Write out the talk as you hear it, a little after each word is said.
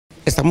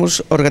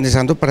Estamos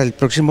organizando para el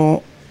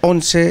próximo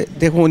 11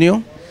 de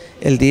junio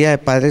el Día de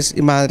Padres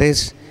y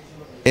Madres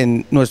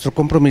en nuestro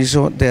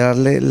compromiso de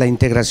darle la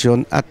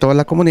integración a toda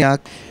la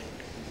comunidad.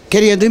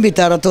 Queriendo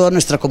invitar a toda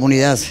nuestra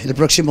comunidad el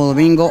próximo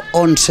domingo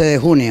 11 de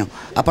junio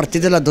a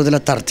partir de las 2 de la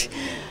tarde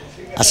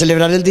a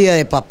celebrar el Día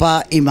de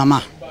Papá y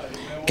Mamá.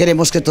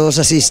 Queremos que todos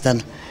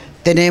asistan.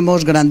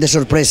 Tenemos grandes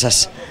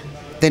sorpresas,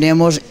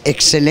 tenemos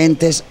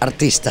excelentes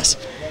artistas.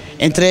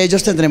 Entre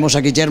ellos tendremos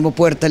a Guillermo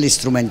Puerta, el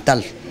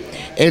instrumental,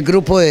 el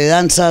grupo de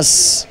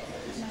danzas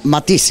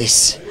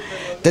Matices,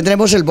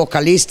 tendremos el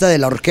vocalista de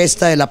la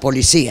orquesta de la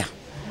policía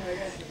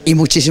y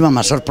muchísimas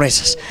más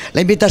sorpresas.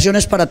 La invitación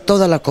es para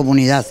toda la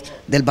comunidad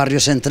del barrio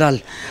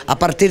Central a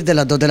partir de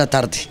las 2 de la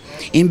tarde.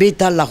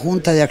 Invita a la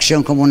Junta de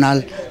Acción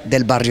Comunal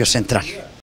del barrio Central.